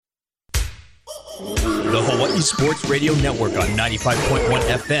The Hawaii Sports Radio Network on 95.1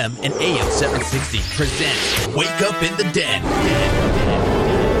 FM and AM 760 presents Wake Up in the Den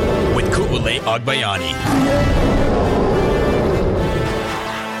with Ku'ule Agbayani.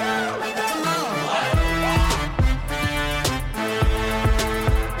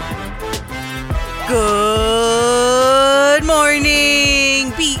 Good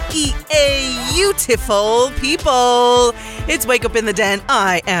morning, beautiful people. It's Wake Up in the Den.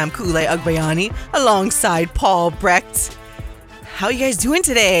 I am Ku'ule Agbayani alongside Paul Brecht. How are you guys doing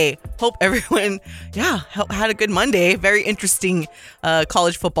today? Hope everyone, had a good Monday. Very interesting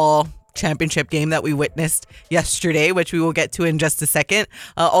college football championship game that we witnessed yesterday, which we will get to in just a second.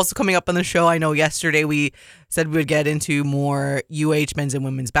 Also coming up on the show, I know yesterday we said we would get into more UH men's and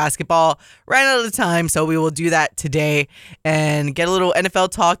women's basketball. Ran out of time, so we will do that today and get a little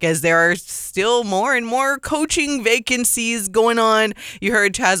NFL talk as there are still more and more coaching vacancies going on. You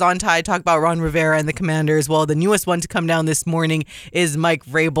heard Chaz Ontai talk about Ron Rivera and the Commanders. Well, the newest one to come down this morning is Mike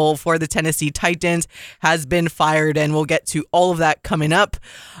Vrabel for the Tennessee Titans has been fired, and we'll get to all of that coming up.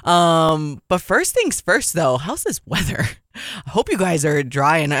 But first things first, though, how's this weather? I hope you guys are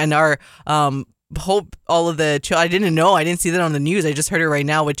dry and are hope all of the I didn't see that on the news. I just heard it right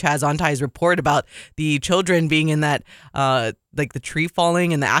now with Chaz Ontai's report about the children being in that like the tree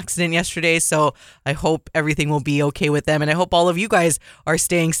falling and the accident yesterday. So I hope everything will be okay with them, and I hope all of you guys are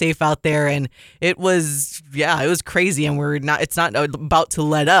staying safe out there. And it was crazy, and it's not about to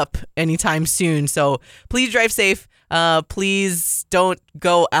let up anytime soon. So please drive safe. Please don't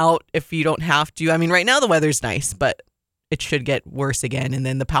go out if you don't have to. I mean, right now the weather's nice, but it should get worse again. And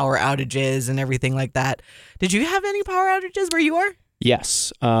then the power outages and everything like that. Did you have any power outages where you are?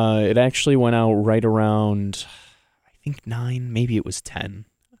 Yes. It actually went out right around, I think 9, maybe it was 10.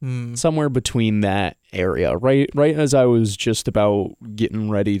 Somewhere between that area. Right as I was just about getting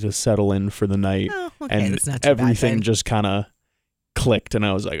ready to settle in for the night. Oh, okay. And That's not too everything bad, just kind of clicked, and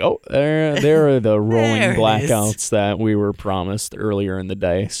I was like, oh, there are the rolling There it blackouts that we were promised earlier in the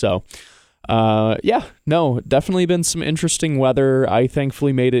day. So definitely been some interesting weather. I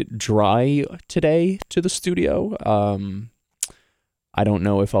thankfully made it dry today to the studio. I don't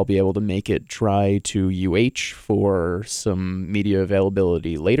know if I'll be able to make it dry to UH for some media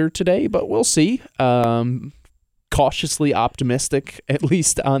availability later today, but we'll see. Cautiously optimistic, at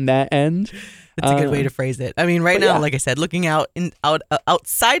least on that end. That's a good way to phrase it. I mean, right now, like I said, looking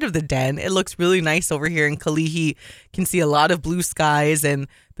outside of the den, it looks really nice over here in Kalihi. Can see a lot of blue skies, and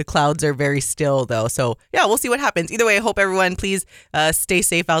the clouds are very still, though. So, yeah, we'll see what happens. Either way, I hope everyone please stay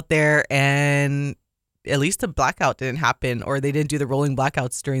safe out there, and at least a blackout didn't happen, or they didn't do the rolling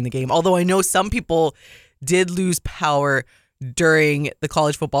blackouts during the game. Although I know some people did lose power during the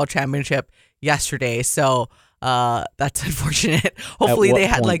college football championship yesterday. So that's unfortunate. Hopefully they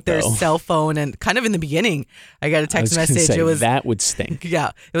had like their cell phone, and kind of in the beginning, I got a text message. It was that would stink. Yeah,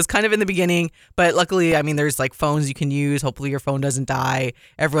 it was kind of in the beginning, but luckily, I mean, there's like phones you can use. Hopefully your phone doesn't die.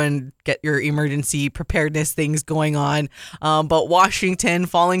 Everyone get your emergency preparedness things going on. But Washington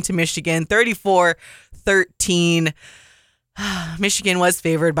falling to Michigan 34-13. Michigan was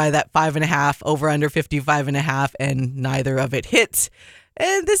favored by that 5.5 over under 55.5, and neither of it hit.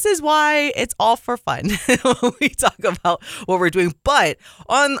 And this is why it's all for fun when we talk about what we're doing. But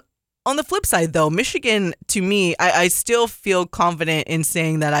on the flip side, though, Michigan, to me, I still feel confident in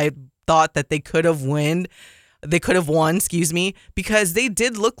saying that I thought that they could have won, because they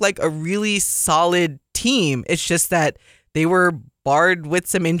did look like a really solid team. It's just that they were barred with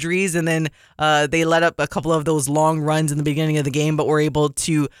some injuries, and then they let up a couple of those long runs in the beginning of the game, but were able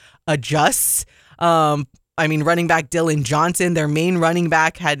to adjust. I mean, running back Dylan Johnson, their main running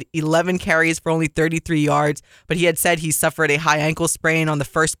back, had 11 carries for only 33 yards, but he had said he suffered a high ankle sprain on the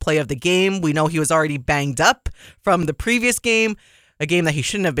first play of the game. We know he was already banged up from the previous game, a game that he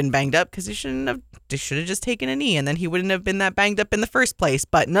shouldn't have been banged up because he should have just taken a knee, and then he wouldn't have been that banged up in the first place.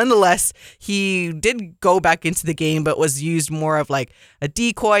 But nonetheless, he did go back into the game, but was used more of like a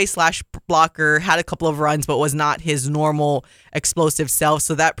decoy / blocker, had a couple of runs, but was not his normal explosive self.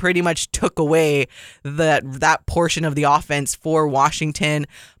 So that pretty much took away that portion of the offense for Washington.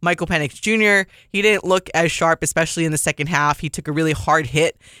 Michael Penix Jr., he didn't look as sharp, especially in the second half. He took a really hard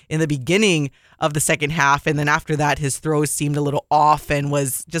hit in the beginning of the second half, and then after that his throws seemed a little off and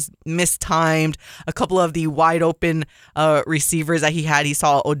was just mistimed. A couple of the wide open receivers that he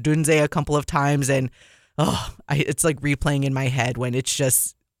saw Odunze a couple of times, and it's like replaying in my head when it's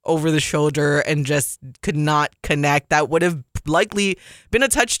just over the shoulder and just could not connect. That would have likely been a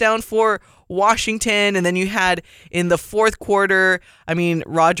touchdown for Washington. And then you had in the fourth quarter,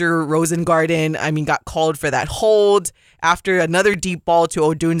 Roger Rosengarten, got called for that hold after another deep ball to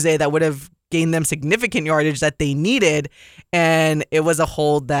Odunze that would have gain them significant yardage that they needed. And it was a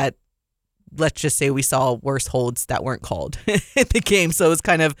hold that, let's just say, we saw worse holds that weren't called in the game. So it was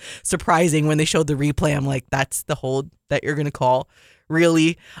kind of surprising when they showed the replay. I'm like, that's the hold that you're going to call?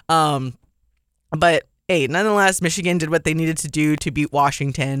 Really? But hey, nonetheless, Michigan did what they needed to do to beat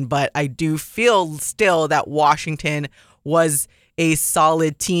Washington. But I do feel still that Washington was a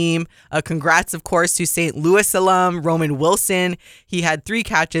solid team. Congrats, of course, to St. Louis alum Roman Wilson. He had 3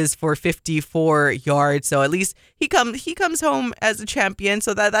 catches for 54 yards. So at least he comes home as a champion.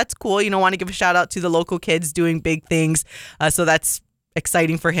 So that's cool. Want to give a shout out to the local kids doing big things. So that's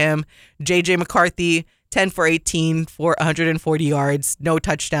exciting for him. JJ McCarthy, 10 for 18 for 140 yards, no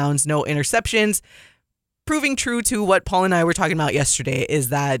touchdowns, no interceptions. Proving true to what Paul and I were talking about yesterday is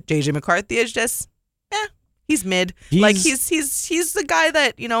that JJ McCarthy is just, he's mid. He's the guy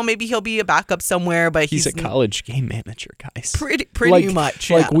that, maybe he'll be a backup somewhere, but he's a college game manager, guys. Pretty much.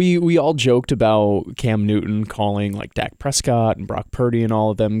 Yeah. Like we all joked about Cam Newton calling like Dak Prescott and Brock Purdy and all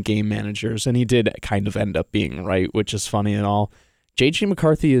of them game managers, and he did kind of end up being right, which is funny and all. JJ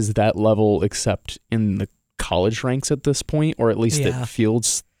McCarthy is that level, except in the college ranks at this point, or at least it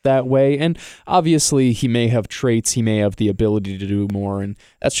feels that way. And obviously he may have traits, he may have the ability to do more, and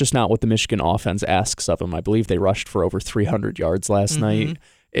that's just not what the Michigan offense asks of him. I believe they rushed for over 300 yards last night.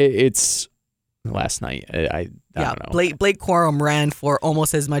 It's last night. I don't know. Blake Corum ran for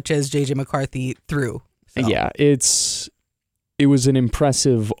almost as much as JJ McCarthy threw. So. Yeah, it was an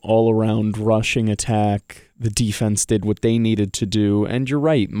impressive all-around rushing attack. The defense did what they needed to do. And you're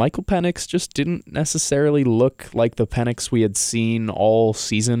right, Michael Penix just didn't necessarily look like the Penix we had seen all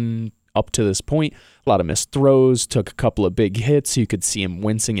season up to this point. A lot of missed throws, took a couple of big hits. You could see him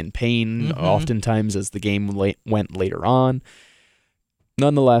wincing in pain oftentimes as the game went later on.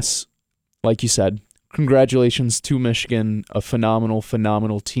 Nonetheless, like you said, congratulations to Michigan, a phenomenal,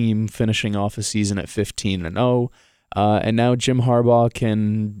 phenomenal team finishing off a season at 15-0. And now Jim Harbaugh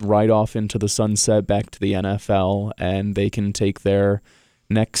can ride off into the sunset back to the NFL, and they can take their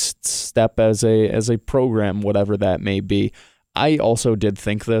next step as a program, whatever that may be. I also did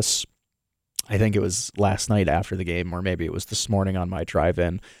think this. I think it was last night after the game, or maybe it was this morning on my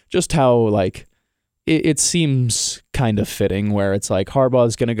drive-in, just how it seems kind of fitting where it's like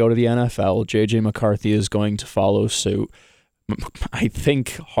Harbaugh's going to go to the NFL, JJ McCarthy is going to follow suit. I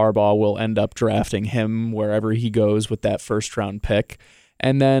think Harbaugh will end up drafting him wherever he goes with that first-round pick.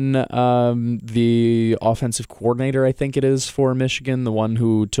 And then the offensive coordinator, I think it is, for Michigan, the one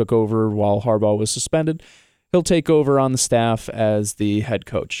who took over while Harbaugh was suspended, he'll take over on the staff as the head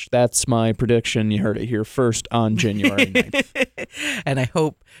coach. That's my prediction. You heard it here first on January 9th. And I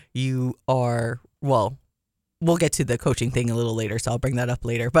hope you are, we'll get to the coaching thing a little later, so I'll bring that up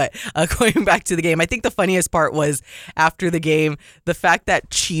later. But going back to the game, I think the funniest part was after the game, the fact that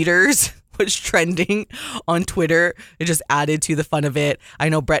cheaters was trending on Twitter. It just added to the fun of it. I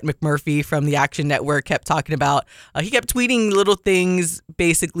know Brett McMurphy from the Action Network kept talking about, he kept tweeting little things.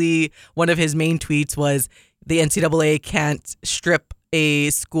 Basically, one of his main tweets was the NCAA can't strip a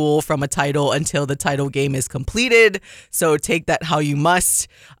school from a title until the title game is completed. So take that how you must.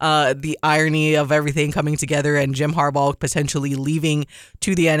 The irony of everything coming together and Jim Harbaugh potentially leaving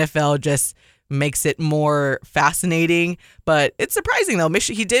to the NFL just makes it more fascinating. But it's surprising though.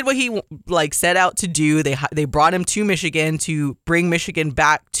 He did what he set out to do. They brought him to Michigan to bring Michigan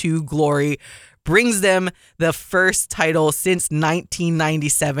back to glory. Brings them the first title since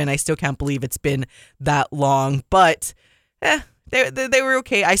 1997. I still can't believe it's been that long, but they were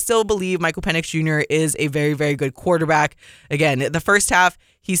okay. I still believe Michael Penix Jr. is a very, very good quarterback. Again, the first half,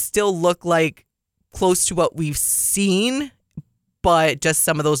 he still looked like close to what we've seen, but just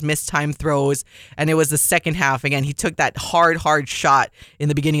some of those missed time throws. And it was the second half. Again, he took that hard shot in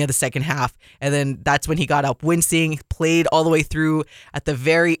the beginning of the second half. And then that's when he got up wincing, played all the way through at the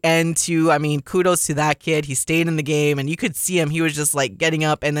very end too. I mean, kudos to that kid. He stayed in the game and you could see him. He was just getting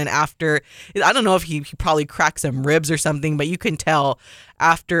up. And then after, I don't know if he probably cracked some ribs or something, but you can tell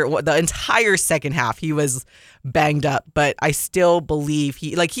after the entire second half, he was banged up. But I still believe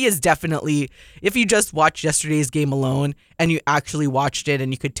he is definitely, if you just watched yesterday's game alone and you actually watched it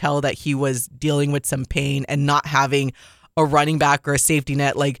and you could tell that he was dealing with some pain and not having a running back or a safety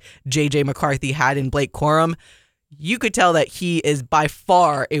net like JJ McCarthy had in Blake Corum, you could tell that he is by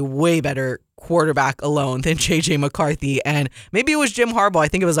far a way better quarterback alone than JJ McCarthy. And maybe it was Jim Harbaugh. I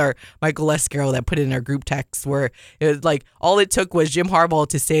think it was our Michael Escaro that put it in our group text where it was all it took was Jim Harbaugh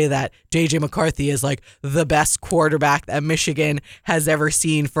to say that JJ McCarthy is the best quarterback that Michigan has ever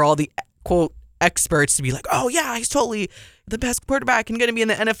seen, for all the quote experts to be oh yeah, he's totally the best quarterback and going to be in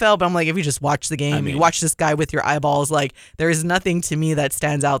the NFL. But I'm if you just watch the game, you watch this guy with your eyeballs, there is nothing to me that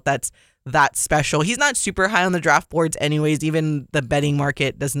stands out that's that special. He's not super high on the draft boards anyways. Even the betting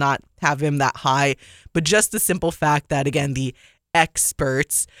market does not have him that high. But just the simple fact that, again, the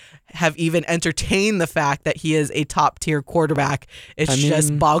experts have even entertained the fact that he is a top tier quarterback.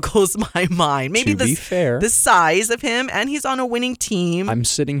 Just boggles my mind. Maybe to be fair, the size of him, and he's on a winning team. I'm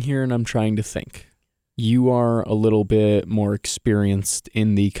sitting here and I'm trying to think. You are a little bit more experienced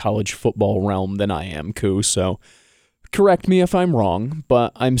in the college football realm than I am, Koo, so correct me if I'm wrong,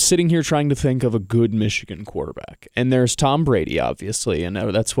 but I'm sitting here trying to think of a good Michigan quarterback. And there's Tom Brady, obviously, and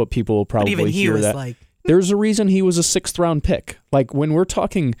that's what people will probably but even he hear. was that like, there's a reason he was a 6th-round pick. Like, when we're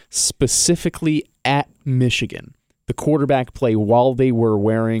talking specifically at Michigan, the quarterback play while they were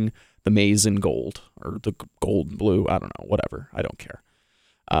wearing the maize and gold, or the gold and blue, I don't know, whatever. I don't care.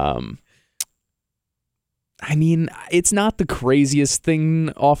 I mean, it's not the craziest thing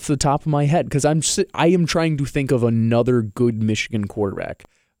off the top of my head, because I am trying to think of another good Michigan quarterback.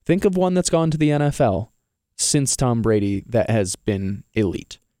 Think of one that's gone to the NFL since Tom Brady that has been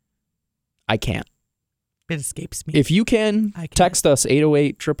elite. I can't. It escapes me. If you can, text us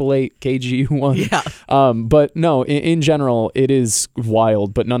 808-888-KGU1. Yeah. But no, in general, it is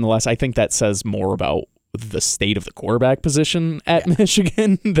wild. But nonetheless, I think that says more about the state of the quarterback position at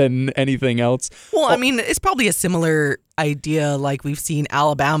Michigan than anything else. Well, I mean, it's probably a similar idea like we've seen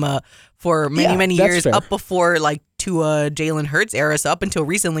Alabama for many years, fair. up before like Tua, Jalen Hurts era. So up until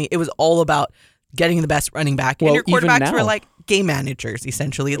recently, it was all about getting the best running back. Well, and your quarterbacks even now, were like game managers,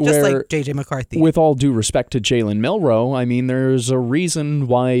 essentially, just like J.J. McCarthy. With all due respect to Jalen Milroe, I mean, there's a reason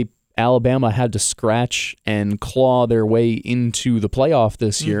why Alabama had to scratch and claw their way into the playoff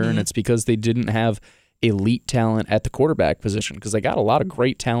this year, and it's because they didn't have elite talent at the quarterback position, because they got a lot of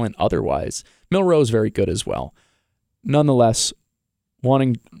great talent otherwise. Milroe's very good as well. Nonetheless,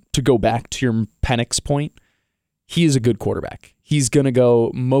 wanting to go back to your Penix point, he is a good quarterback. He's going to go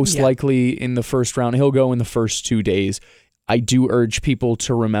most likely in the first round. He'll go in the first 2 days. I do urge people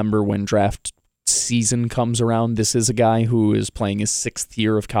to remember when draft season comes around, this is a guy who is playing his 6th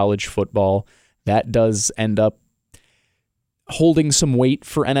year of college football. That does end up holding some weight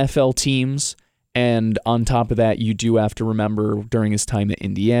for NFL teams. And on top of that, you do have to remember during his time at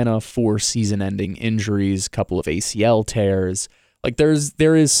Indiana, 4 season-ending injuries, couple of ACL tears. Like there is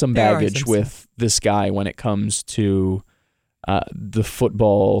some baggage with this guy when it comes to the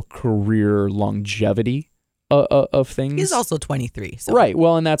football career longevity of things. He's also 23. So. Right.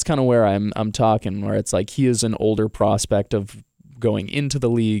 Well, and that's kind of where I'm talking, where it's like he is an older prospect of going into the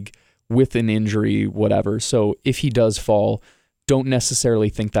league with an injury, whatever. So if he does fall, don't necessarily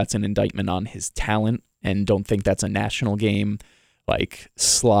think that's an indictment on his talent, and don't think that's a national game like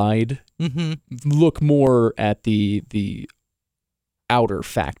slide. Look more at the outer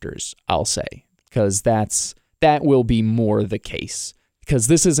factors, I'll say, because that will be more the case. Because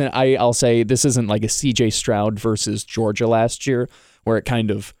this isn't, I'll say, this isn't like a CJ Stroud versus Georgia last year, where it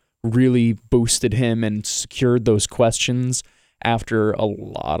kind of really boosted him and secured those questions after a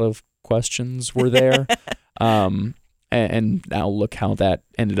lot of questions were there. And now look how that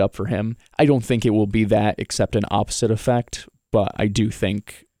ended up for him. I don't think it will be that, except an opposite effect, but I do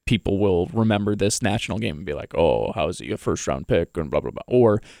think people will remember this national game and be like, oh, how is he a first-round pick, and blah, blah, blah.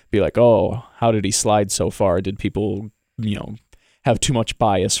 Or be like, oh, how did he slide so far? Did people, have too much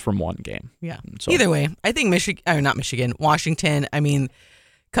bias from one game? Yeah. So, either way, I think Washington, I mean,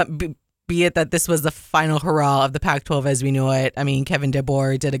 be it that this was the final hurrah of the Pac-12 as we know it. I mean, Kevin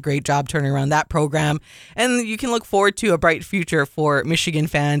DeBoer did a great job turning around that program, and you can look forward to a bright future for Michigan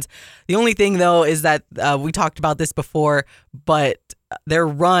fans. The only thing, though, is that we talked about this before, but their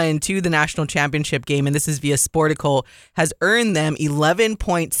run to the national championship game, and this is via Sportical, has earned them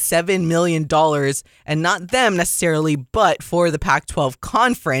 $11.7 million, and not them necessarily, but for the Pac-12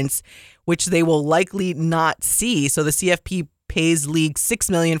 conference, which they will likely not see. So the CFP pays league $6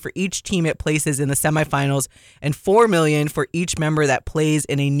 million for each team it places in the semifinals, and $4 million for each member that plays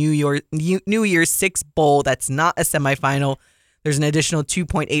in a New Year's Six bowl that's not a semifinal. There's an additional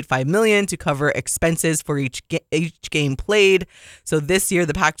 $2.85 million to cover expenses for each game played. So this year,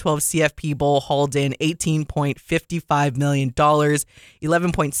 the Pac-12 CFP Bowl hauled in $18.55 million,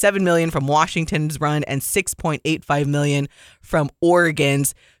 $11.7 million from Washington's run, and $6.85 million from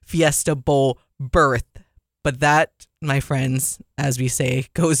Oregon's Fiesta Bowl berth. But that my friends, as we say,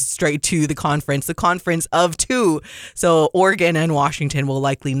 goes straight to the conference of two. So Oregon and Washington will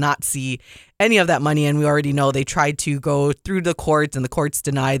likely not see any of that money. And we already know they tried to go through the courts and the courts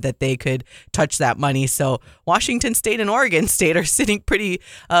denied that they could touch that money. So Washington State and Oregon State are sitting pretty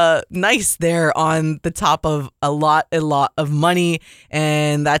nice there on the top of a lot of money.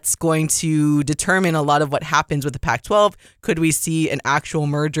 And that's going to determine a lot of what happens with the Pac-12. Could we see an actual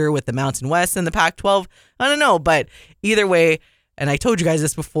merger with the Mountain West and the Pac-12? I don't know. But either way, and I told you guys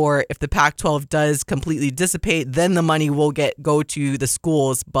this before, if the Pac-12 does completely dissipate, then the money will go to the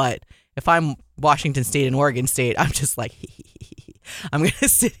schools. But if I'm Washington State and Oregon State, I'm just like, I'm going to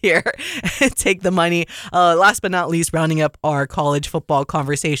sit here and take the money. Last but not least, rounding up our college football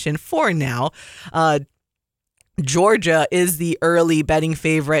conversation for now, Georgia is the early betting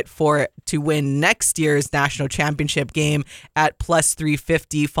favorite to win next year's national championship game at plus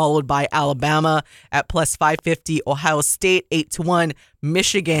 350, followed by Alabama at plus 550, Ohio State 8-1,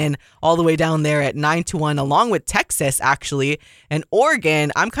 Michigan all the way down there at 9-1, along with Texas actually, and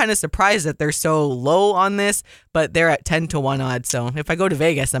Oregon. I'm kind of surprised that they're so low on this, but they're at 10-1 odds. So if I go to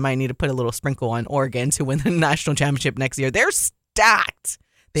Vegas, I might need to put a little sprinkle on Oregon to win the national championship next year. They're stacked.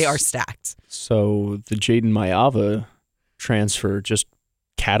 They are stacked. So the Jaden Mayava transfer just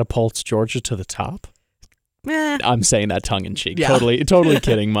catapults Georgia to the top? I'm saying that tongue in cheek. Yeah. Totally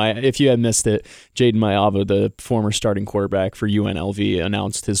kidding. If you had missed it, Jaden Mayava, the former starting quarterback for UNLV,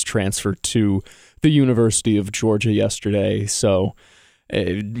 announced his transfer to the University of Georgia yesterday. So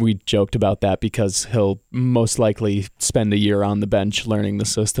we joked about that because he'll most likely spend a year on the bench learning the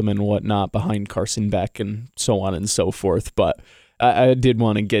system and whatnot behind Carson Beck and so on and so forth. But I did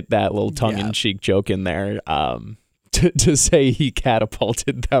want to get that little tongue-in-cheek joke in there to say he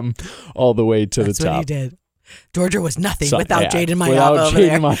catapulted them all the way to the top. That's what he did. Georgia was nothing without Jaden Mayava over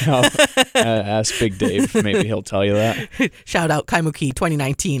there. Ask Big Dave. Maybe he'll tell you that. Shout out Kaimuki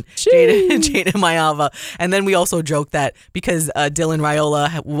 2019. Jaden Mayava. And then we also joke that because Dylan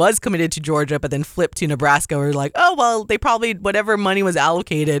Raiola was committed to Georgia but then flipped to Nebraska, we're like, oh, well, they probably, whatever money was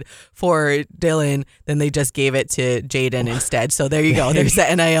allocated for Dylan, then they just gave it to Jaden instead. So there you go. There's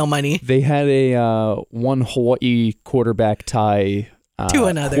the NIL money. They had a one Hawai'i quarterback tie to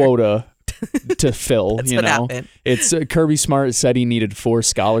another quota to fill. That's what happened. It's Kirby Smart said he needed 4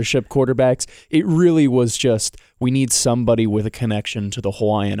 scholarship quarterbacks. It really was just, we need somebody with a connection to the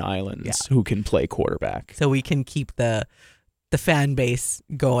Hawaiian Islands who can play quarterback. So we can keep the fan base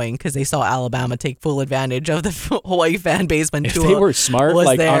going, because they saw Alabama take full advantage of the Hawaii fan base when if Tua they were smart, was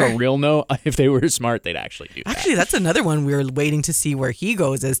like there. On a real note, if they were smart, they'd actually do that. Actually, that's another one we're waiting to see where he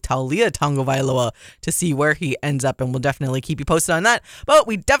goes, is Taulia Tagovailoa, to see where he ends up, and we'll definitely keep you posted on that. But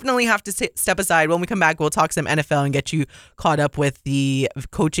we definitely have to step aside. When we come back, we'll talk some NFL and get you caught up with the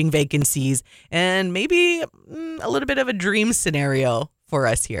coaching vacancies and maybe a little bit of a dream scenario for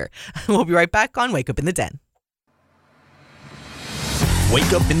us here. We'll be right back on Wake Up in the Den.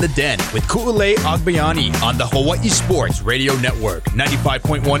 Wake Up in the Den with Ku'ulei Agbayani on the Hawaii Sports Radio Network,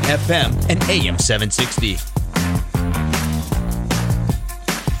 95.1 FM and AM 760.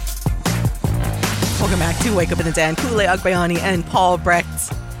 Welcome back to Wake Up in the Den. Ku'ulei Agbayani and Paul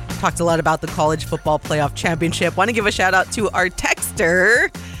Brecht talked a lot about the college football playoff championship. Want to give a shout out to our texter.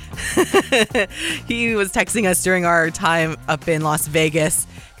 He was texting us during our time up in Las Vegas,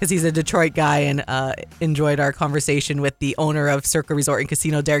 because he's a Detroit guy, and enjoyed our conversation with the owner of Circa Resort and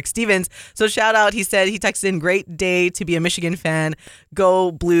Casino, Derek Stevens. So shout out, he said he texted in, great day to be a Michigan fan,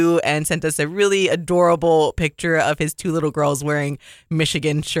 go blue, and sent us a really adorable picture of his 2 little girls wearing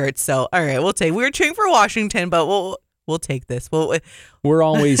Michigan shirts. So, all right, we were cheering for Washington, but we'll take this. We're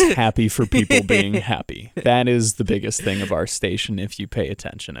always happy for people being happy. That is the biggest thing of our station, if you pay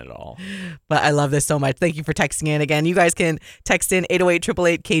attention at all. But I love this so much. Thank you for texting in. Again, you guys can text in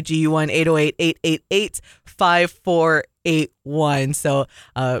 808-888-KGU1, 888-888-5481. So,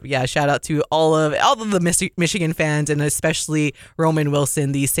 shout out to all of the Michigan fans, and especially Roman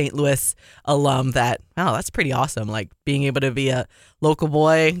Wilson, the St. Louis alum. That's pretty awesome. Like, being able to be a local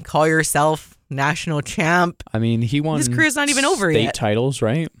boy, call yourself national champ. I mean, he won. His career's not even over yet. State titles,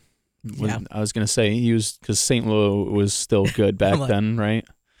 right? I was gonna say he was, because St. Louis was still good back then, right?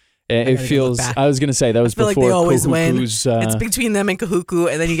 It feels. I was gonna say that was before. Like they always win. It's between them and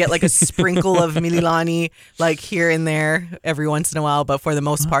Kahuku, and then you get like a sprinkle of Mililani, like here and there every once in a while. But for the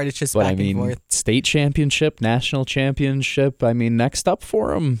most part, it's just back and forth. State championship, national championship. I mean, next up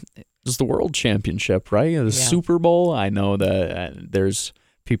for him is the world championship, right? The Super Bowl. I know that there's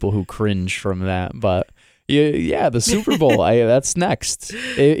people who cringe from that, but the Super Bowl, that's next.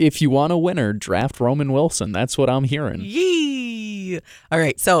 If you want a winner, draft Roman Wilson. That's what I'm hearing. Yee! All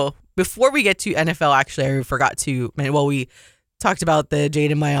right, so before we get to NFL, actually, I forgot to, we talked about the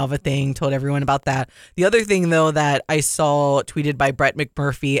Jaden Mayava thing, told everyone about that. The other thing, though, that I saw tweeted by Brett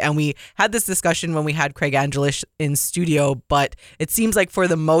McMurphy, and we had this discussion when we had Craig Angelish in studio, but it seems like for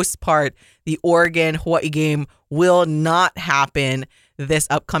the most part, the Oregon-Hawaii game will not happen this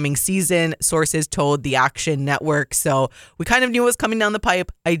upcoming season, sources told the Action Network. So we kind of knew it was coming down the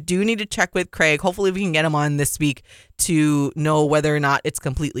pipe. I do need to check with Craig. Hopefully we can get him on this week to know whether or not it's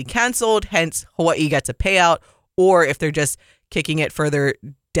completely canceled, hence Hawaii gets a payout, or if they're just kicking it further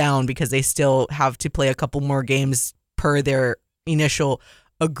down because they still have to play a couple more games per their initial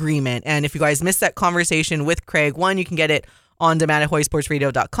agreement. And if you guys missed that conversation with Craig, one, you can get it on demand at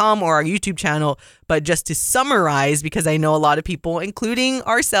hawaiisportsradio.com or our YouTube channel. But just to summarize, because I know a lot of people, including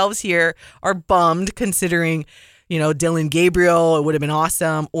ourselves here, are bummed considering, Dylan Gabriel, it would have been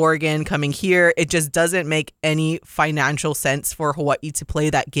awesome. Oregon coming here. It just doesn't make any financial sense for Hawaii to play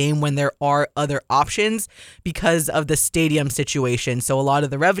that game when there are other options because of the stadium situation. So a lot of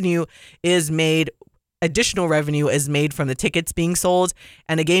the additional revenue is made from the tickets being sold.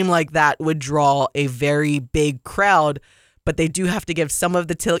 And a game like that would draw a very big crowd, but they do have to give some of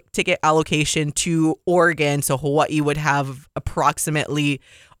the ticket allocation to Oregon. So Hawaii would have approximately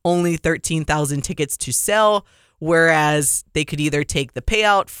only 13,000 tickets to sell, whereas they could either take the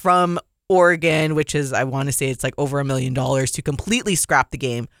payout from Oregon, which is, I want to say it's like over $1 million to completely scrap the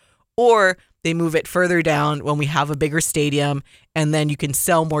game, or they move it further down when we have a bigger stadium, and then you can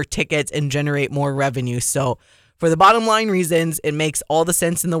sell more tickets and generate more revenue. So for the bottom line reasons, it makes all the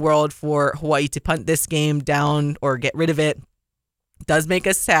sense in the world for Hawaii to punt this game down or get rid of it. It does make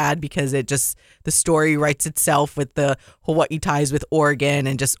us sad because the story writes itself with the Hawaii ties with Oregon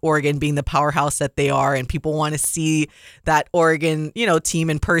and just Oregon being the powerhouse that they are, and people want to see that Oregon, team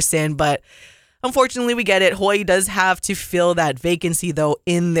in person. But unfortunately, we get it. Hawaii does have to fill that vacancy, though,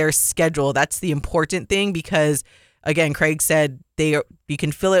 in their schedule. That's the important thing because, again, Craig said you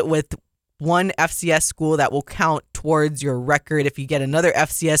can fill it with one FCS school that will count towards your record. If you get another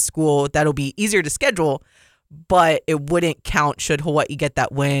FCS school, that'll be easier to schedule, but it wouldn't count should Hawaii get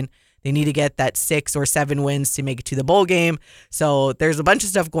that win. They need to get that 6 or 7 wins to make it to the bowl game. So there's a bunch of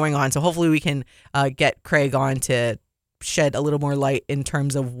stuff going on. So hopefully we can get Craig on to shed a little more light in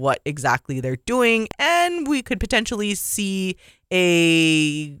terms of what exactly they're doing. And we could potentially see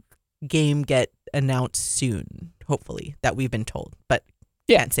a game get announced soon, hopefully, that we've been told. But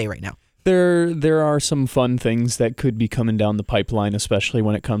can't say right now. There are some fun things that could be coming down the pipeline, especially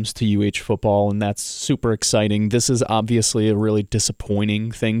when it comes to UH football, and that's super exciting. This is obviously a really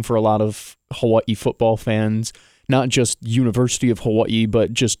disappointing thing for a lot of Hawaii football fans, not just University of Hawaii,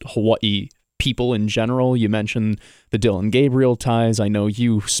 but just Hawaii people in general. You mentioned the Dylan Gabriel ties. I know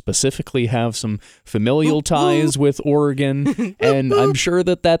you specifically have some familial ties with Oregon, and I'm sure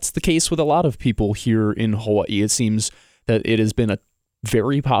that that's the case with a lot of people here in Hawaii. It seems that it has been a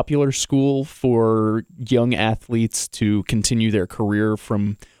very popular school for young athletes to continue their career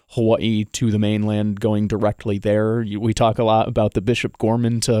from Hawaii to the mainland, going directly there. We talk a lot about the Bishop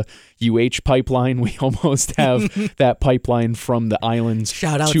Gorman to UH pipeline. We almost have that pipeline from the islands to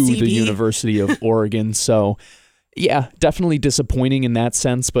CB. The University of Oregon. So yeah, definitely disappointing in that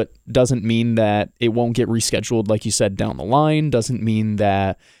sense, but doesn't mean that it won't get rescheduled, like you said, down the line. Doesn't mean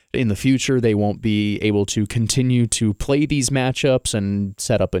that in the future they won't be able to continue to play these matchups and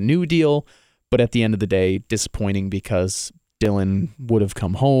set up a new deal. But at the end of the day, disappointing because Dylan would have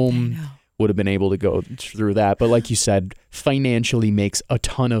come home, would have been able to go through that. But like you said, financially makes a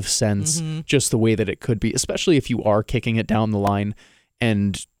ton of sense, just the way that it could be, especially if you are kicking it down the line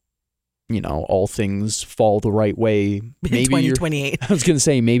and, all things fall the right way. Maybe 2028. I was going to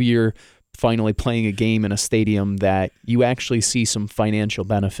say, maybe you're finally playing a game in a stadium that you actually see some financial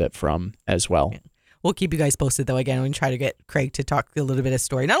benefit from as well. Yeah. We'll keep you guys posted, though. Again, we can try to get Craig to talk a little bit of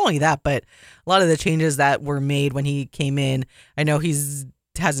story. Not only that, but a lot of the changes that were made when he came in. I know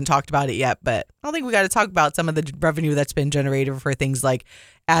hasn't talked about it yet, but I don't think we got to talk about some of the revenue that's been generated for things like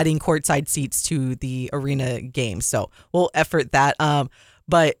adding courtside seats to the arena games. So we'll effort that.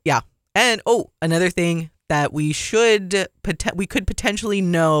 But yeah. And another thing that we could potentially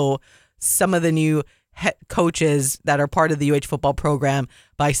know some of the new head coaches that are part of the UH football program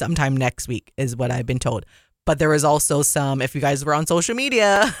by sometime next week is what I've been told. But there was also some, if you guys were on social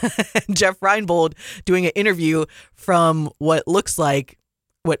media, Jeff Reinbold doing an interview from what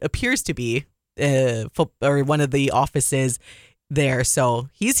appears to be one of the offices there. So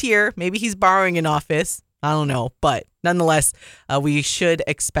he's here. Maybe he's borrowing an office. I don't know. But nonetheless, we should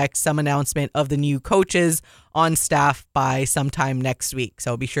expect some announcement of the new coaches on staff by sometime next week.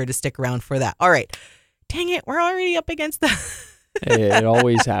 So be sure to stick around for that. All right. Dang it. We're already up against It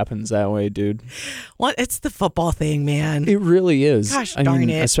always happens that way, dude. What? It's the football thing, man. It really is. Gosh darn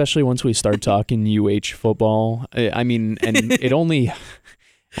it. Especially once we start talking UH football. I mean, and it only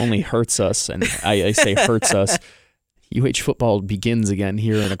hurts us, and I say hurts us. UH football begins again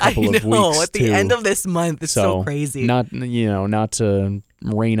here in a couple of weeks. At the end of this month. It's so crazy. Not to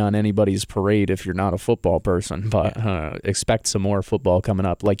rain on anybody's parade if you're not a football person, but expect some more football coming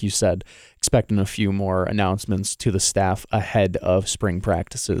up. Like you said, expecting a few more announcements to the staff ahead of spring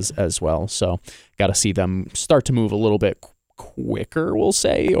practices as well. So got to see them start to move a little bit quicker, we'll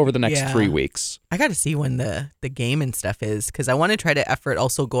say, over the next 3 weeks. I got to see when the game and stuff is, because I want to try to effort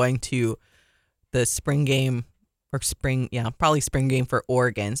also going to the spring game. Or probably spring game for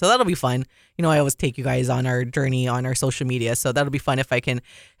Oregon. So that'll be fun. You know, I always take you guys on our journey on our social media. So that'll be fun if I can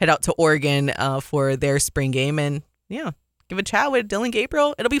head out to Oregon for their spring game and, give a chat with Dylan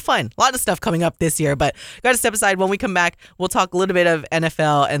Gabriel. It'll be fun. A lot of stuff coming up this year, but got to step aside. When we come back, we'll talk a little bit of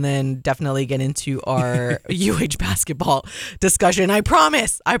NFL and then definitely get into our UH basketball discussion. I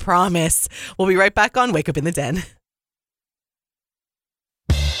promise. We'll be right back on Wake Up in the Den.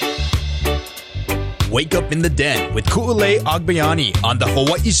 Wake Up in the Den with Ku'ulei Agbayani on the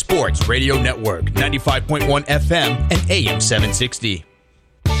Hawai'i Sports Radio Network, 95.1 FM and AM 760.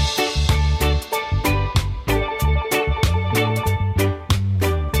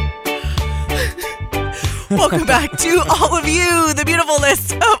 Welcome back to all of you, the beautiful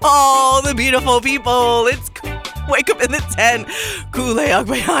list of all the beautiful people. It's Wake Up in the Den, Ku'ulei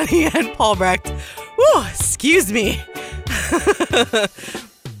Agbayani and Paul Brecht. Whew, excuse me.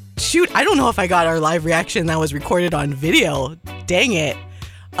 Shoot, I don't know if I got our live reaction that was recorded on video. Dang it.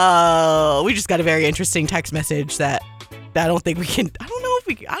 We just got a very interesting text message that I don't think we can. I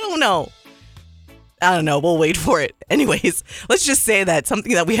don't know. We'll wait for it. Anyways, let's just say that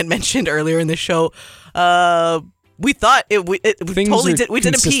something that we had mentioned earlier in the show, we thought we totally did. We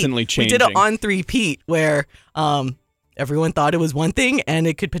did a peat. Changing. We did an on 3 peat where everyone thought it was one thing and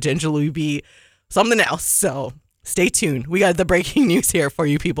it could potentially be something else. So stay tuned. We got the breaking news here for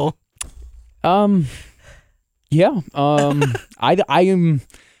you people. I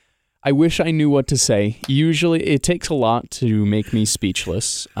wish I knew what to say. Usually it takes a lot to make me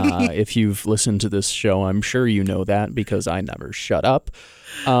speechless. If you've listened to this show, I'm sure you know that because I never shut up.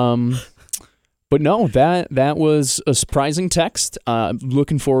 But no, that was a surprising text.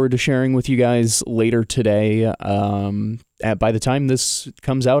 Looking forward to sharing with you guys later today. By the time this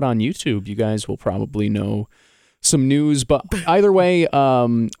comes out on YouTube, you guys will probably know some news. But either way,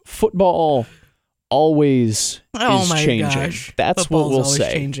 football always is changing. Gosh. That's Football's what we'll always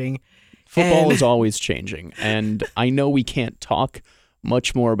say. Changing. Football is always changing. And I know we can't talk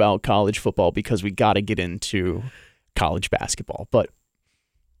much more about college football because we got to get into college basketball. But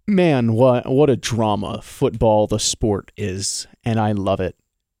man, what a drama football, the sport, is. And I love it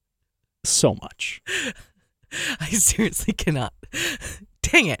so much. I seriously cannot.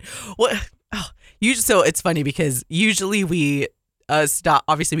 Dang it. What? Oh, so it's funny because usually we stop.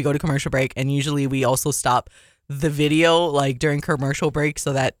 Obviously, we go to commercial break, and usually we also stop the video like during commercial break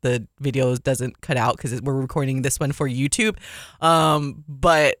so that the video doesn't cut out because we're recording this one for YouTube. And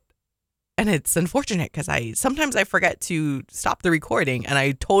it's unfortunate because sometimes I forget to stop the recording, and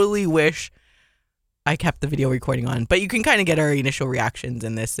I totally wish I kept the video recording on. But you can kind of get our initial reactions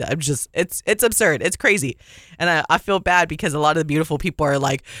in this. It's absurd. It's crazy. And I feel bad because a lot of the beautiful people are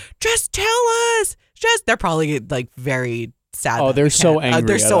like, just tell us. They're probably like very sad. Oh, they're so angry.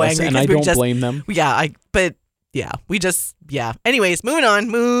 They're so angry. And I don't blame them. Anyways,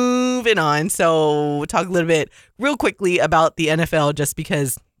 moving on. So we'll talk a little bit real quickly about the NFL just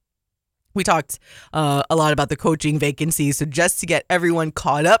because we talked a lot about the coaching vacancies. So just to get everyone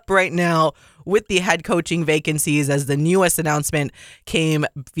caught up right now with the head coaching vacancies, as the newest announcement came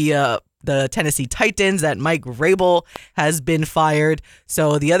via the Tennessee Titans that Mike Vrabel has been fired.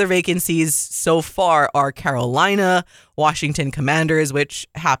 So the other vacancies so far are Carolina, Washington Commanders, which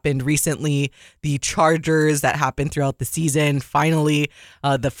happened recently, the Chargers that happened throughout the season. Finally,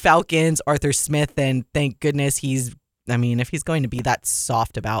 the Falcons, Arthur Smith, and thank goodness if he's going to be that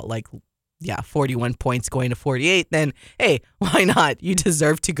soft about 41 points going to 48, then hey, why not? You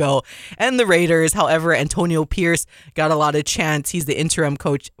deserve to go. And the Raiders, however, Antonio Pierce got a lot of chance. He's the interim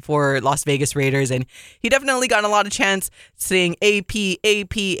coach for Las Vegas Raiders, and he definitely got a lot of chance saying AP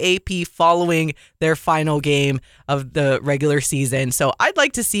following their final game of the regular season. So I'd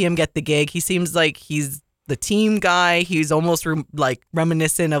like to see him get the gig. He seems like he's the team guy. He's almost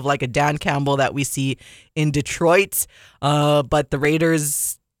reminiscent of like a Dan Campbell that we see in Detroit. But the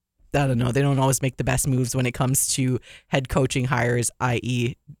Raiders, I don't know. They don't always make the best moves when it comes to head coaching hires,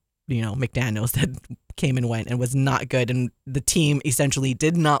 i.e., McDaniels that came and went and was not good. And the team essentially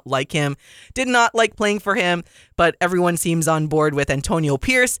did not like him, did not like playing for him. But everyone seems on board with Antonio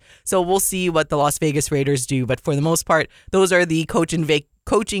Pierce. So we'll see what the Las Vegas Raiders do. But for the most part, those are the coaching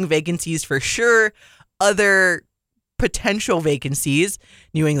vacancies for sure. Other potential vacancies,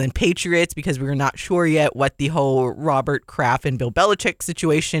 New England Patriots, because we're not sure yet what the whole Robert Kraft and Bill Belichick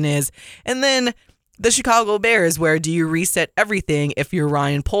situation is. And then the Chicago Bears, where do you reset everything if you're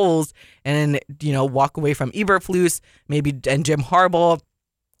Ryan Poles and, walk away from Eberflus, maybe, and Jim Harbaugh,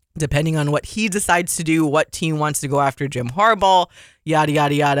 depending on what he decides to do, what team wants to go after Jim Harbaugh, yada,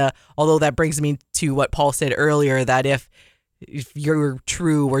 yada, yada. Although that brings me to what Paul said earlier, that if you're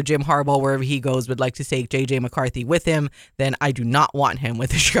true where Jim Harbaugh, wherever he goes, would like to take J.J. McCarthy with him, then I do not want him with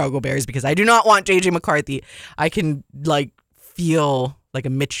the Chicago Bears, because I do not want J.J. McCarthy. I can feel like a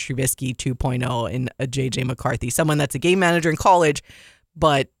Mitch Trubisky 2.0 in a J.J. McCarthy, someone that's a game manager in college,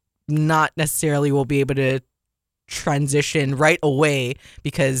 but not necessarily will be able to transition right away,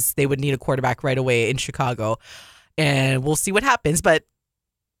 because they would need a quarterback right away in Chicago. And we'll see what happens. But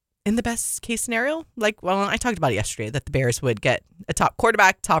in the best case scenario, I talked about it yesterday, that the Bears would get a top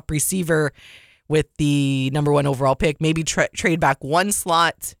quarterback, top receiver with the number 1 overall pick, maybe trade back one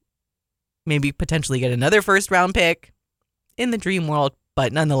slot, maybe potentially get another first round pick in the dream world,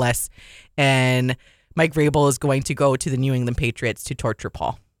 but nonetheless. And Mike Vrabel is going to go to the New England Patriots to torture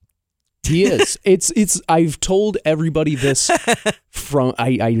Paul. He is. It's. I've told everybody this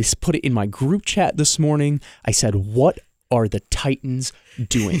I put it in my group chat this morning. I said, what are the Titans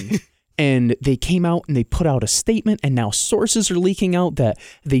doing? And they came out and they put out a statement, and now sources are leaking out that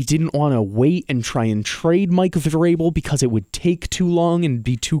they didn't want to wait and try and trade Mike Vrabel because it would take too long and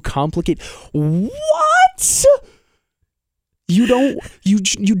be too complicated. What? You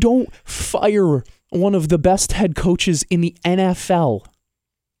don't fire one of the best head coaches in the NFL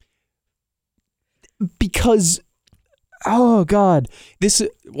because, oh God,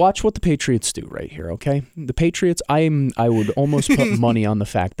 watch what the Patriots do right here, okay? The Patriots, I would almost put money on the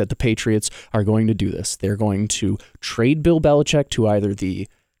fact that the Patriots are going to do this. They're going to trade Bill Belichick to either the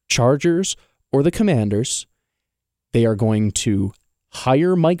Chargers or the Commanders. They are going to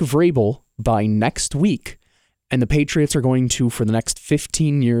hire Mike Vrabel by next week, and the Patriots are going to, for the next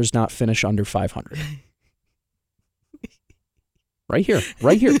 15 years, not finish under 500. Right here.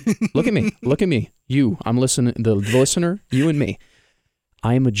 Look at me. You, I'm listening, the listener, you and me.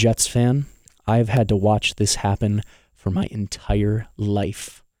 I am a Jets fan. I've had to watch this happen for my entire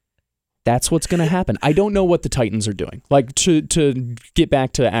life. That's what's going to happen. I don't know what the Titans are doing. To get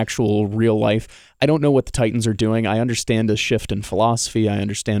back to actual real life, I don't know what the Titans are doing. I understand a shift in philosophy. I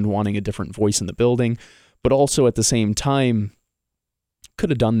understand wanting a different voice in the building. But also at the same time, could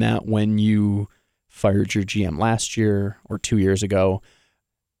have done that when you fired your GM last year or 2 years ago.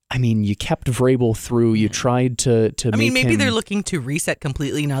 I mean, you kept Vrabel through. You tried to make maybe him, they're looking to reset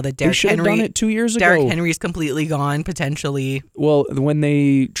completely now that Derrick Henry. They should have done it 2 years ago. Derrick Henry's completely gone, potentially. Well, when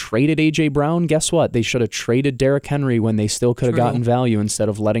they traded A.J. Brown, guess what? They should have traded Derrick Henry when they still could have gotten value instead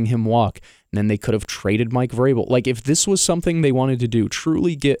of letting him walk. And then they could have traded Mike Vrabel. If this was something they wanted to do,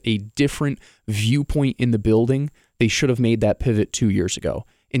 truly get a different viewpoint in the building, they should have made that pivot 2 years ago.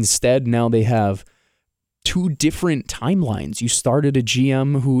 Instead, now they have two different timelines. You started a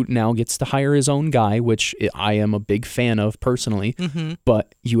GM who now gets to hire his own guy, which I am a big fan of personally,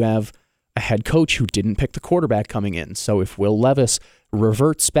 but you have a head coach who didn't pick the quarterback coming in. So if Will Levis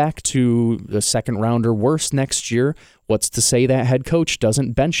reverts back to the second round or worse next year, what's to say that head coach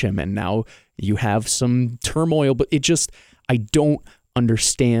doesn't bench him? And now you have some turmoil, but I don't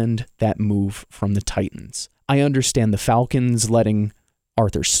understand that move from the Titans. I understand the Falcons letting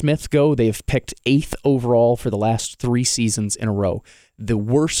Arthur Smith go. They have picked 8th overall for the last 3 seasons in a row.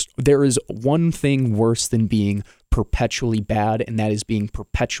 There is one thing worse than being perpetually bad, and that is being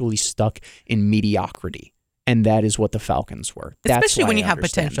perpetually stuck in mediocrity. And that is what the Falcons were. Especially when you have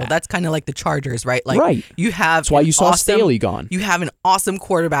potential. That's kind of like the Chargers, right? Right. You have That's why you saw Staley gone. You have an awesome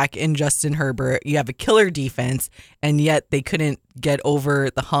quarterback in Justin Herbert. You have a killer defense, and yet they couldn't get over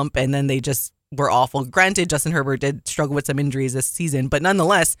the hump, and then they just were awful. Granted, Justin Herbert did struggle with some injuries this season, but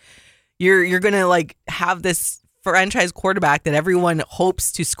nonetheless, you're going to have this franchise quarterback that everyone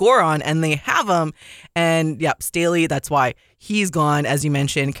hopes to score on, and they have him. And yep, Staley, that's why he's gone. As you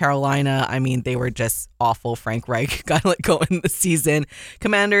mentioned, Carolina, they were just awful. Frank Reich got let go in the season.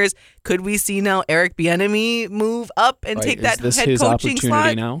 Commanders, could we see now Eric Bieniemy move up and take that head coaching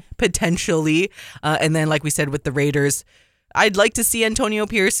slot? Now? Potentially. And then, like we said, with the Raiders, I'd like to see Antonio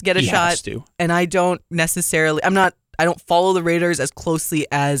Pierce get a shot. Has to. And I don't necessarily, I don't follow the Raiders as closely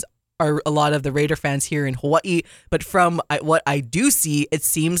as are a lot of the Raider fans here in Hawaii, but from what I do see, it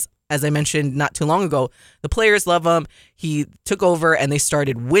seems as I mentioned not too long ago, the players love him. He took over and they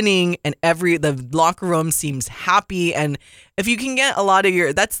started winning, and the locker room seems happy. And if you can get a lot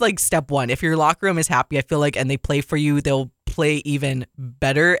of that's like step one. If your locker room is happy, I feel like, and they play for you, they'll play even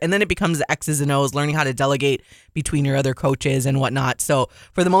better. And then it becomes the X's and O's, learning how to delegate between your other coaches and whatnot. So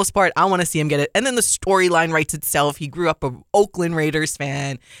for the most part, I want to see him get it. And then the storyline writes itself. He grew up an Oakland Raiders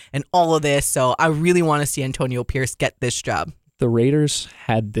fan and all of this. So I really want to see Antonio Pierce get this job. The Raiders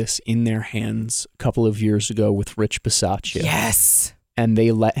had this in their hands a couple of years ago with Rich Bisaccia. Yes. And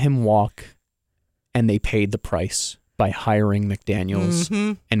they let him walk, and they paid the price by hiring McDaniels,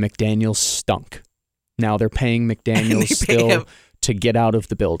 and McDaniels stunk. Now they're paying McDaniels still to get out of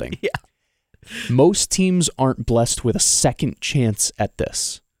the building. Yeah. Most teams aren't blessed with a second chance at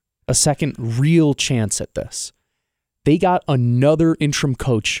this, a second real chance at this. They got another interim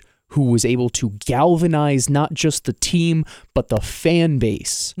coach who was able to galvanize not just the team, but the fan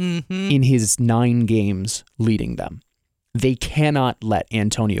base in his 9 games leading them. They cannot let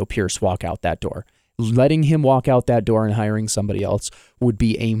Antonio Pierce walk out that door. Letting him walk out that door and hiring somebody else would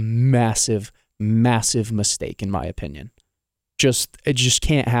be a massive, massive mistake, in my opinion. It just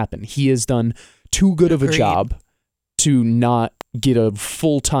can't happen. He has done too good of a job to not get a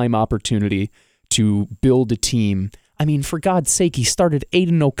full-time opportunity to build a team. I mean, for God's sake, he started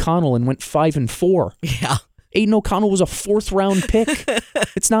Aiden O'Connell and went 5-4. Yeah. Aiden O'Connell was a 4th-round pick.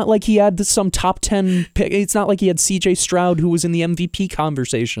 It's not like he had some top 10 pick. It's not like he had C.J. Stroud, who was in the MVP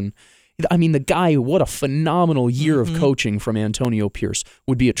conversation. I mean, the guy, what a phenomenal year of coaching from Antonio Pierce.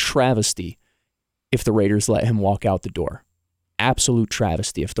 Would be a travesty if the Raiders let him walk out the door. Absolute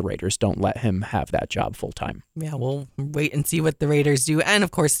travesty if the Raiders don't let him have that job full time. Yeah, we'll wait and see what the Raiders do. And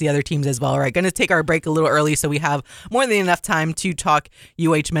of course, the other teams as well. All right, going to take our break a little early so we have more than enough time to talk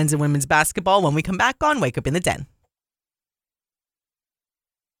UH men's and women's basketball when we come back on Wake Up in the Den.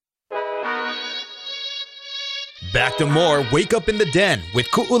 Back to more Wake Up in the Den with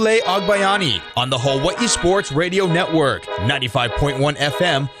Ku'ulei Agbayani on the Hawai'i Sports Radio Network, 95.1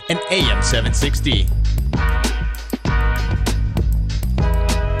 FM and AM 760.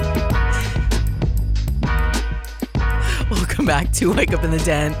 Welcome back to Wake Up in the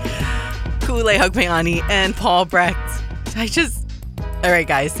Den. Ku'ulei Agbayani and Paul Brecht. All right,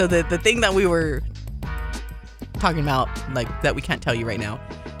 guys. So the thing that we were talking about, like, that we can't tell you right now,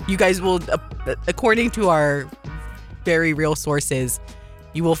 you guys will, according to our very real sources,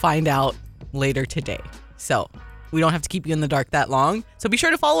 you will find out later today. So we don't have to keep you in the dark that long. So be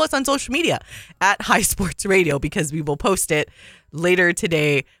sure to follow us on social media at High Sports Radio, because we will post it later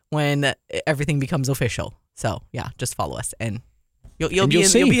today when everything becomes official. So yeah, just follow us and you'll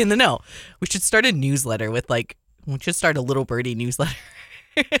be in the know. We should start a newsletter we should start a Little Birdie newsletter.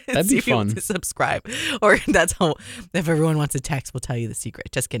 That'd be fun. To subscribe, or that's how, if everyone wants a text, we'll tell you the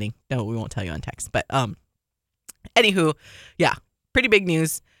secret. Just kidding. No, we won't tell you on text. But anywho, yeah, pretty big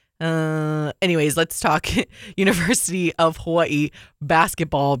news. Anyways, let's talk University of Hawaii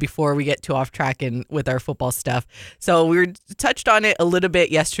basketball before we get too off track with our football stuff. So we touched on it a little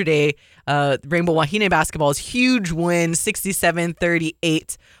bit yesterday. Rainbow Wahine basketball's huge win,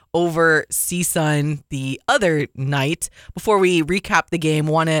 67-38 over CSUN the other night. Before we recap the game,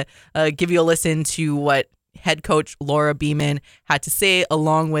 want to give you a listen to what head coach Laura Beeman had to say,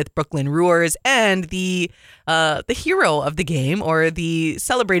 along with Brooklyn Brewers and the hero of the game, or the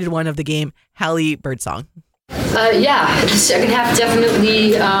celebrated one of the game, Hallie Birdsong. The second half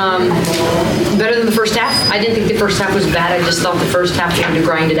definitely better than the first half. I didn't think the first half was bad. I just thought the first half we had to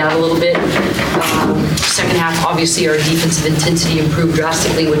grind it out a little bit. Second half, obviously, our defensive intensity improved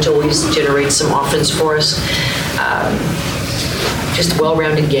drastically, which always generates some offense for us. Just a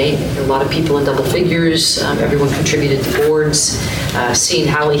well-rounded game. A lot of people in double figures. Everyone contributed to boards. Seeing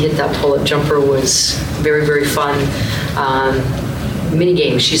Hallie hit that pull-up jumper was very, very fun. Mini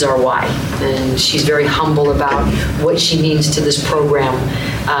game, she's our why, and she's very humble about what she means to this program.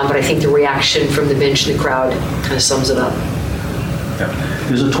 But I think the reaction from the bench and the crowd kind of sums it up. Yeah.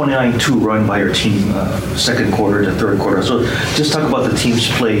 There's a 29-2 run by your team, second quarter to third quarter. So just talk about the team's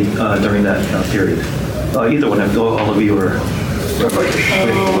play during that period. Either one, all of you are.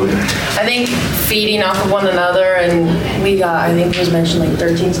 I think feeding off of one another, and we got, I think it was mentioned, like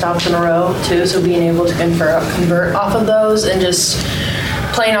 13 stops in a row too, so being able to convert off of those and just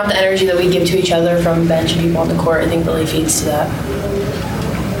playing off the energy that we give to each other from bench and people on the court, I think really feeds to that.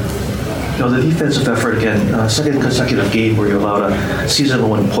 The defensive effort, again, second consecutive game where you allowed a season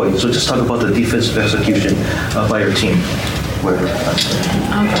 1 point. So just talk about the defensive execution by your team.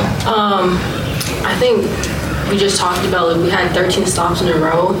 I think we just talked about, like, we had 13 stops in a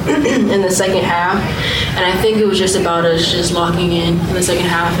row in the second half, and I think it was just about us just locking in the second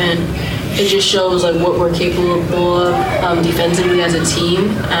half, and it just shows like what we're capable of defensively as a team.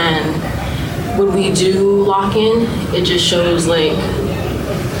 And when we do lock in, it just shows like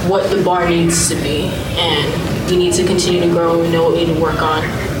what the bar needs to be, and we need to continue to grow and know what we need to work on.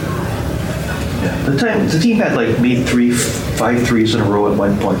 Yeah, the team had like made 5 threes in a row at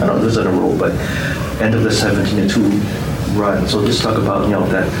one point. I don't know if it was in a row, but end of the 17-2 run. So just talk about, you know,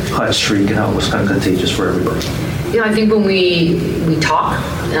 that hot streak and how it was kind of contagious for everybody. You know, I think when we talk,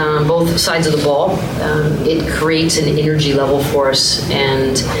 both sides of the ball, it creates an energy level for us,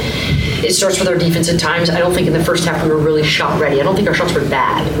 and it starts with our defense at times. I don't think in the first half we were really shot ready. I don't think our shots were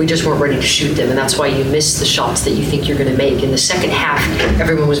bad. We just weren't ready to shoot them, and that's why you miss the shots that you think you're going to make. In the second half,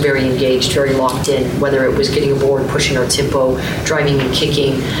 everyone was very engaged, very locked in, whether it was getting a board, pushing our tempo, driving and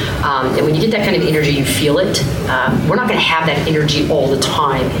kicking. And when you get that kind of energy, you feel it. We're not going to have that energy all the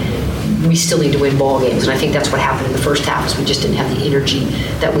time. We still need to win ball games, and I think that's what happened in the first half, is we just didn't have the energy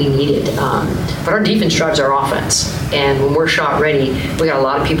that we needed. But our defense drives our offense, and when we're shot ready, we got a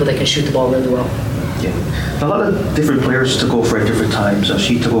lot of people that can shoot the ball really well. Yeah, a lot of different players took over at different times.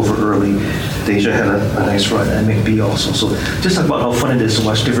 She took over early. Deja had a nice run, and McBee also. So just talk about how fun it is to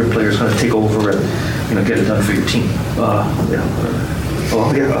watch different players kind of take over and, you know, get it done for your team.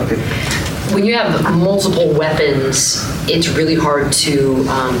 When you have multiple weapons, it's really hard to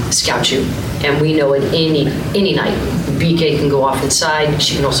scout you. And we know at any night, BK can go off inside.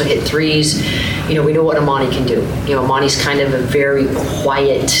 She can also hit threes. You know, we know what Amani can do. You know, Amani's kind of a very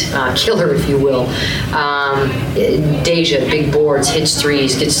quiet killer, if you will. Deja, big boards, hits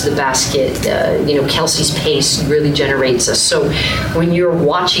threes, gets to the basket. You know, Kelsey's pace really generates us. So when you're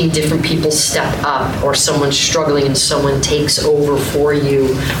watching different people step up, or someone's struggling and someone takes over for you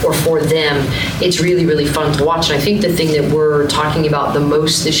or for them, it's really, really fun to watch. And I think the thing that we're talking about the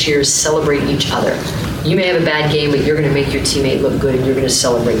most this year is celebrating each other. You may have a bad game, but you're going to make your teammate look good, and you're going to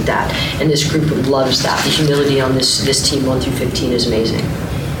celebrate that. And this group loves that. The humility on this team 1 through 15 is amazing.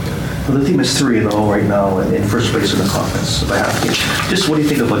 Well, the team is 3-0 right now and in first place in the conference by half game. Just what do you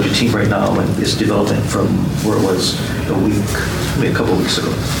think about your team right now and its development from where it was a couple of weeks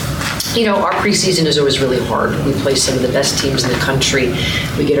ago? You know, our preseason is always really hard. We play some of the best teams in the country.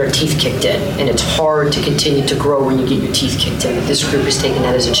 We get our teeth kicked in, and it's hard to continue to grow when you get your teeth kicked in. But this group has taken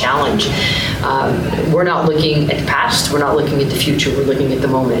that as a challenge. We're not looking at the past. We're not looking at the future. We're looking at the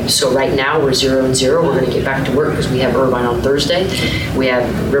moment. So right now we're 0-0. We're going to get back to work because we have Irvine on Thursday. We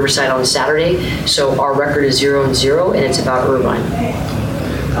have Riverside on Saturday. So our record is 0-0, and it's about Irvine.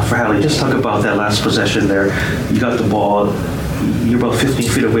 For Hallie, just talk about that last possession there. You got the ball. You're about 15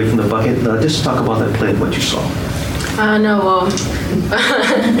 feet away from the bucket. Just talk about that play and what you saw. No, well,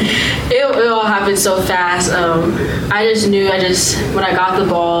 it all happened so fast. I just knew, when I got the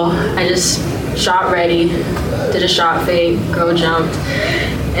ball, I just shot ready, did a shot fake, girl jumped,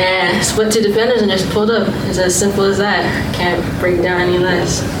 and split two defenders and just pulled up. It's as simple as that. Can't break down any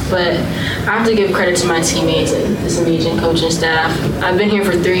less. But I have to give credit to my teammates and this amazing coaching staff. I've been here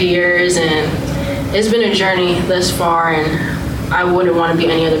for 3 years, and it's been a journey thus far, and I wouldn't want to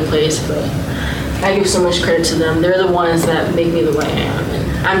be any other place, but I give so much credit to them. They're the ones that make me the way I am,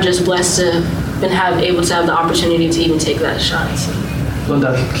 and I'm just blessed to have able to have the opportunity to even take that shot. So. Well,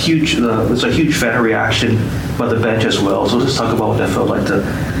 it's a huge fan reaction by the bench as well. So just talk about what that felt like to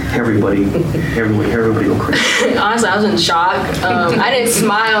everybody go crazy. Honestly, I was in shock. I didn't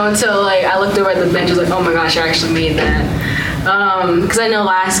smile until I looked over at the bench. I was like, oh my gosh, I actually made that. Because I know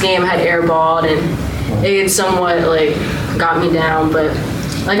last game I had airballed, and it somewhat got me down, but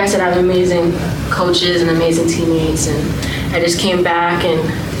like I said, I have amazing coaches and amazing teammates, and I just came back,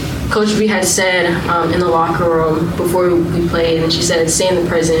 and Coach B had said in the locker room before we played, and she said, stay in the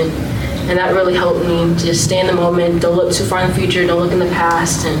present, and that really helped me. Just stay in the moment, don't look too far in the future, don't look in the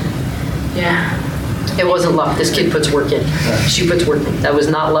past, and yeah. It wasn't luck. This kid puts work in. She puts work in. That was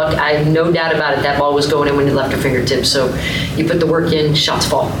not luck. I have no doubt about it. That ball was going in when it left her fingertips, so you put the work in, shots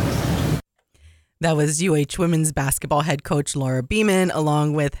fall. That was UH women's basketball head coach Laura Beeman,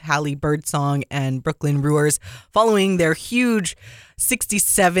 along with Hallie Birdsong and Brooklyn Brewers, following their huge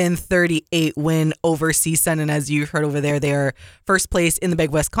 67-38 win over CSUN. And as you heard over there, they're first place in the Big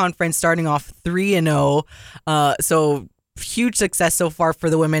West Conference, starting off 3-0. So huge success so far for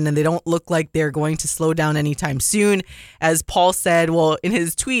the women, and they don't look like they're going to slow down anytime soon. As Paul said, well, in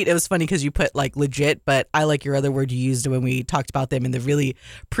his tweet, it was funny because you put legit, but I like your other word you used when we talked about them in the really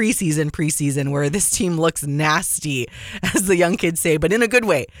preseason, where this team looks nasty, as the young kids say, but in a good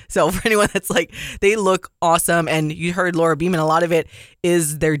way. So for anyone that's they look awesome. And you heard Laura Beeman, a lot of it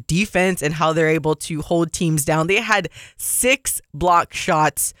is their defense and how they're able to hold teams down. They had 6 block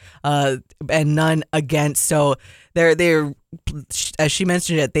shots and none against. So they're as she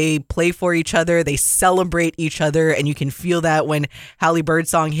mentioned it, they play for each other, they celebrate each other, and you can feel that when Hallie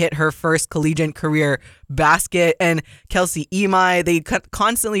Birdsong hit her first collegiate career basket, and Kelsey Imai, they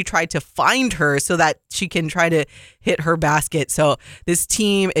constantly try to find her so that she can try to hit her basket. So this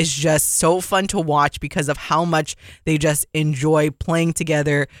team is just so fun to watch because of how much they just enjoy playing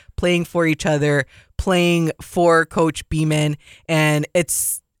together, playing for each other, playing for Coach Beeman, and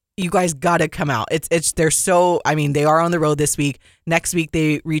you guys gotta come out. They're so, I mean, they are on the road this week. Next week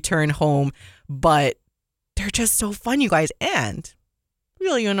they return home, but they're just so fun, you guys. And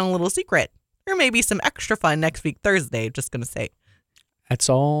really, a little secret, there may be some extra fun next week Thursday. Just gonna say. That's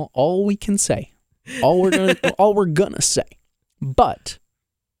all we can say. All we're gonna say. But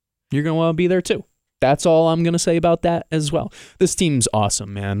you're gonna want to be there too. That's all I'm gonna say about that as well. This team's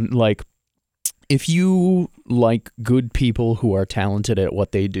awesome, man. Like, if you like good people who are talented at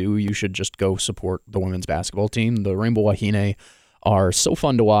what they do, you should just go support the women's basketball team. The Rainbow Wahine are so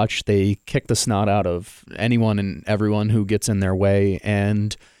fun to watch. They kick the snot out of anyone and everyone who gets in their way,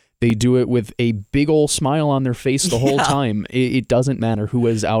 and they do it with a big old smile on their face the whole time. It doesn't matter who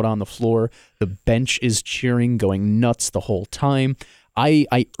is out on the floor. The bench is cheering, going nuts the whole time.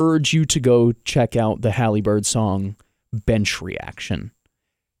 I urge you to go check out the Hallie Birdsong bench reaction.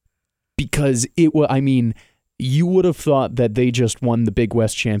 Because you would have thought that they just won the Big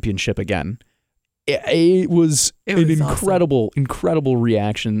West Championship again. It was an incredible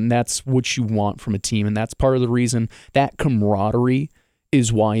reaction. And that's what you want from a team. And that's part of the reason that camaraderie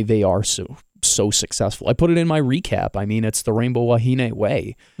is why they are so successful. I put it in my recap. I mean, it's the Rainbow Wahine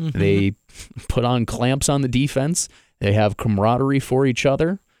way. Mm-hmm. They put on clamps on the defense. They have camaraderie for each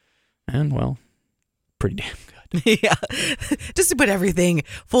other. And, well, pretty damn good. Yeah, just to put everything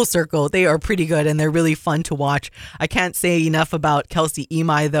full circle, they are pretty good and they're really fun to watch. I can't say enough about Kelsey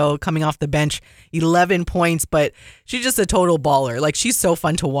Imai, though, coming off the bench, 11 points, but she's just a total baller. Like, she's so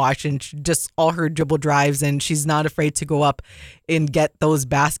fun to watch, and just all her dribble drives, and she's not afraid to go up and get those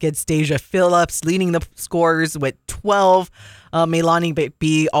baskets. Deja Phillips leading the scorers with 12. Meilani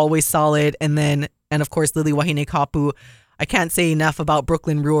B always solid, and of course Lily Wahine Kapu. I can't say enough about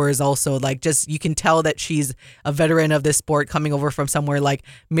Brooklyn Brewers also. Like, just, you can tell that she's a veteran of this sport coming over from somewhere like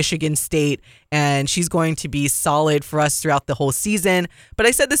Michigan State, and she's going to be solid for us throughout the whole season. But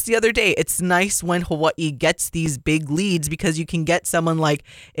I said this the other day, it's nice when Hawaii gets these big leads because you can get someone like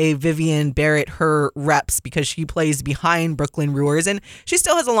a Vivian Barrett her reps because she plays behind Brooklyn Brewers, and she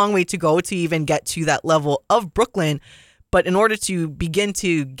still has a long way to go to even get to that level of Brooklyn. But in order to begin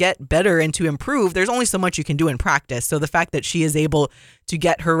to get better and to improve, there's only so much you can do in practice. So the fact that she is able to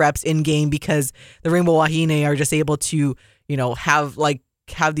get her reps in game because the Rainbow Wahine are just able to,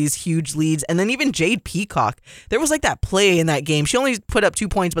 have these huge leads. And then even Jade Peacock, there was like that play in that game. She only put up 2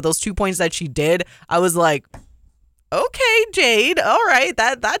 points, but those 2 points that she did, I was like, okay, Jade, all right,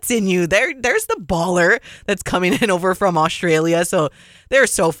 that's in you. There's the baller that's coming in over from Australia. So they're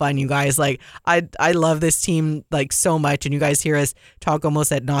so fun, you guys. Like, I love this team like so much, and you guys hear us talk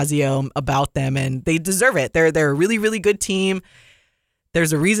almost ad nauseum about them, and they deserve it. They're a really, really good team.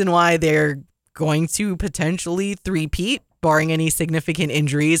 There's a reason why they're going to potentially three-peat, barring any significant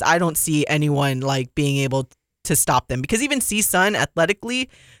injuries. I don't see anyone like being able to stop them, because even CSUN athletically,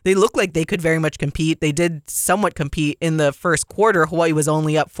 they look like they could very much compete. They did somewhat compete in the first quarter. Hawaii was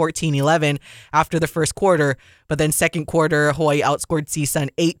only up 14-11 after the first quarter, but then second quarter, Hawaii outscored CSUN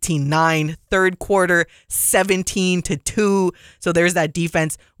 18-9. Third quarter, 17-2. So there's that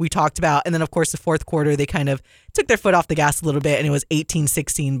defense we talked about. And then, of course, the fourth quarter, they kind of took their foot off the gas a little bit, and it was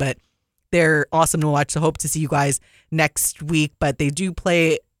 18-16. But they're awesome to watch. So hope to see you guys next week. But they do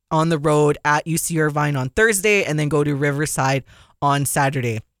play on the road at UC Irvine on Thursday and then go to Riverside on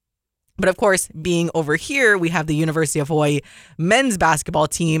Saturday. But of course, being over here, we have the University of Hawaii men's basketball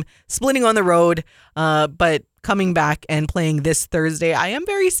team splitting on the road, but coming back and playing this Thursday. I am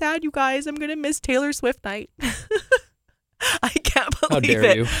very sad, you guys. I'm going to miss Taylor Swift night. I can't believe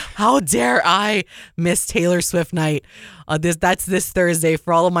it. How dare I miss Taylor Swift night? That's this Thursday.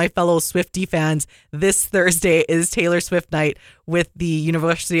 For all of my fellow Swiftie fans, this Thursday is Taylor Swift night with the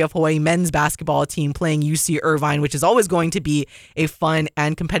University of Hawaii men's basketball team playing UC Irvine, which is always going to be a fun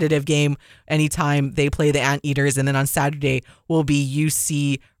and competitive game anytime they play the Anteaters. And then on Saturday will be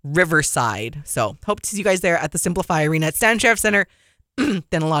UC Riverside. So hope to see you guys there at the Simplify Arena at Stan Sheriff Center.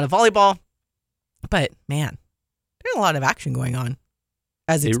 Then a lot of volleyball. But man, there's a lot of action going on,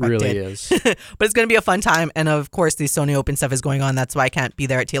 as expected. It really is. But it's going to be a fun time. And of course, the Sony Open stuff is going on. That's why I can't be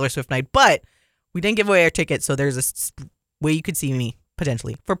there at Taylor Swift night. But we didn't give away our tickets, so there's a way you could see me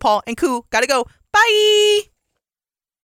potentially. For Paul and Koo, gotta go. Bye!